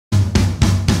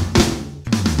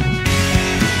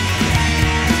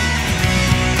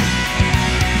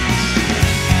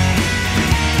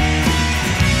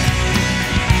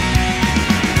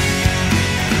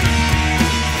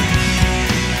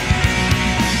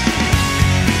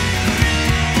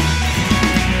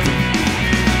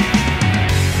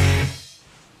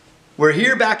We're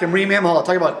here back in Marine Mammal Hall. I'll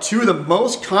talk about two of the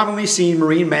most commonly seen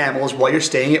marine mammals while you're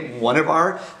staying at one of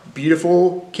our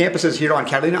beautiful campuses here on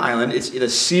Catalina Island. It's the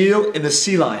seal and the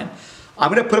sea lion.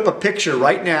 I'm going to put up a picture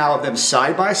right now of them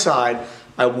side by side.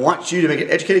 I want you to make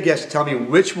an educated guess to tell me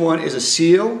which one is a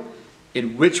seal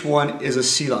and which one is a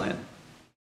sea lion.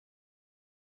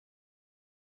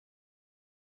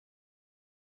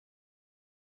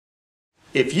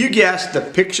 If you guessed the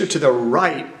picture to the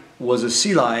right was a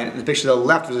sea lion and the picture to the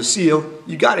left was a seal,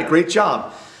 you got it, great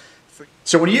job.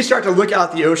 So when you start to look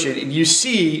out the ocean and you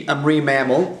see a marine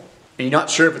mammal, and you're not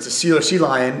sure if it's a seal or sea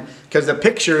lion, because the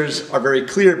pictures are very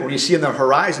clear, but when you see on the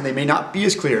horizon, they may not be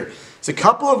as clear. There's a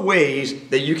couple of ways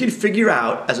that you can figure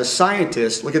out as a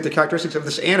scientist, look at the characteristics of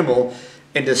this animal,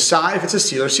 and decide if it's a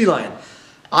seal or sea lion.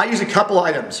 I use a couple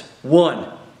items.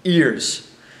 One,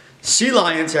 ears. Sea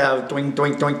lions have doink,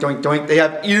 doink, doink, doink, doink. They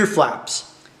have ear flaps.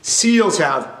 Seals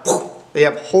have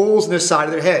holes in the side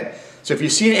of their head. So if you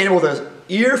see an animal with an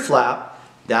ear flap,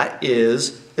 that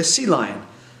is a sea lion.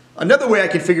 Another way I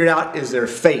can figure it out is their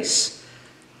face.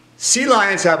 Sea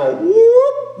lions have a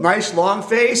whoop, nice long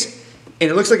face,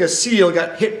 and it looks like a seal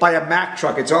got hit by a Mack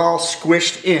truck. It's all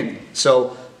squished in.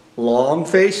 So long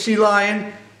face sea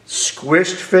lion,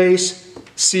 squished face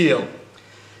seal.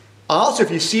 Also,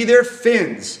 if you see their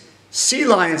fins, sea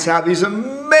lions have these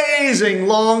amazing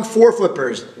long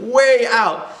foreflippers way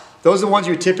out. Those are the ones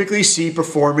you typically see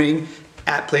performing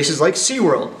at places like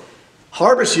SeaWorld.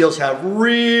 Harbor seals have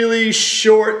really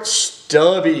short,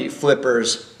 stubby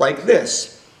flippers like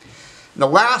this. And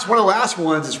one of the last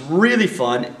ones that's really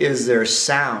fun is their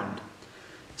sound.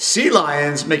 Sea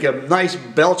lions make a nice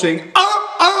belching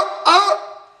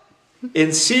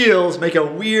and seals make a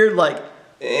weird like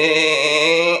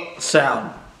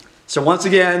sound. So once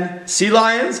again, sea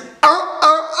lions,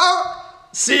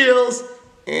 seals,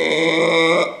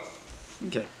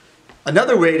 okay.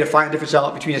 Another way to find a difference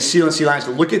out between a seal and sea lion is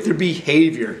to look at their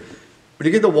behavior. When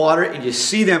you get in the water and you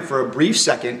see them for a brief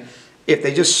second, if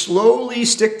they just slowly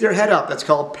stick their head up, that's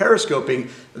called periscoping,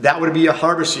 that would be a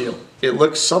harbor seal. It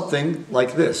looks something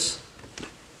like this.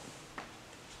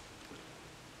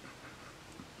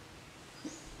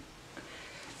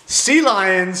 Sea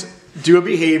lions do a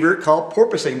behavior called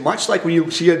porpoising, much like when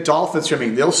you see a dolphin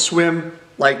swimming. They'll swim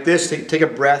like this, take a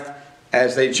breath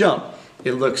as they jump.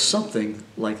 It looks something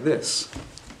like this.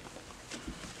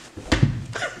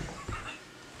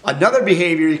 Another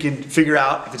behavior you can figure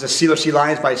out if it's a seal or sea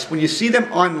lion is by when you see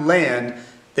them on land,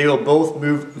 they will both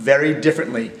move very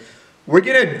differently. We're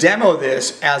going to demo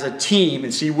this as a team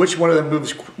and see which one of them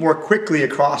moves more quickly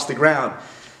across the ground.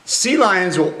 Sea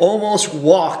lions will almost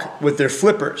walk with their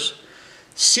flippers.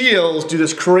 Seals do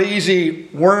this crazy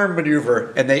worm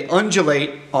maneuver and they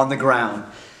undulate on the ground.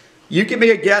 You can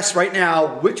make a guess right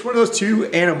now which one of those two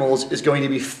animals is going to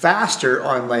be faster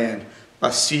on land,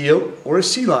 a seal or a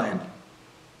sea lion.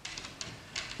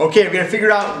 Okay, we're going to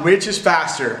figure out which is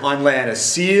faster on land, a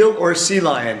seal or a sea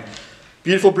lion.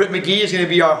 Beautiful Britt McGee is going to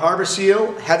be our harbor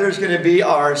seal, Heather's going to be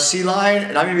our sea lion,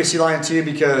 and I'm going to be a sea lion too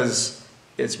because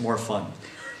it's more fun.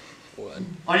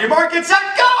 On your mark, get set,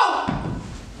 go!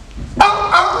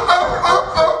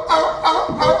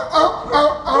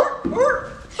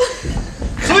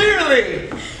 Clearly,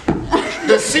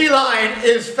 the sea lion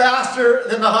is faster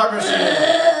than the harbor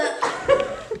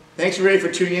seal. Thanks everybody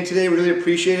for tuning in today. We really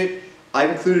appreciate it. I've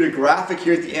included a graphic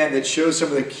here at the end that shows some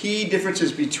of the key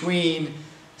differences between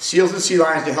seals and sea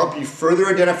lions to help you further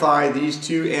identify these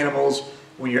two animals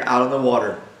when you're out on the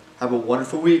water. Have a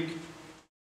wonderful week.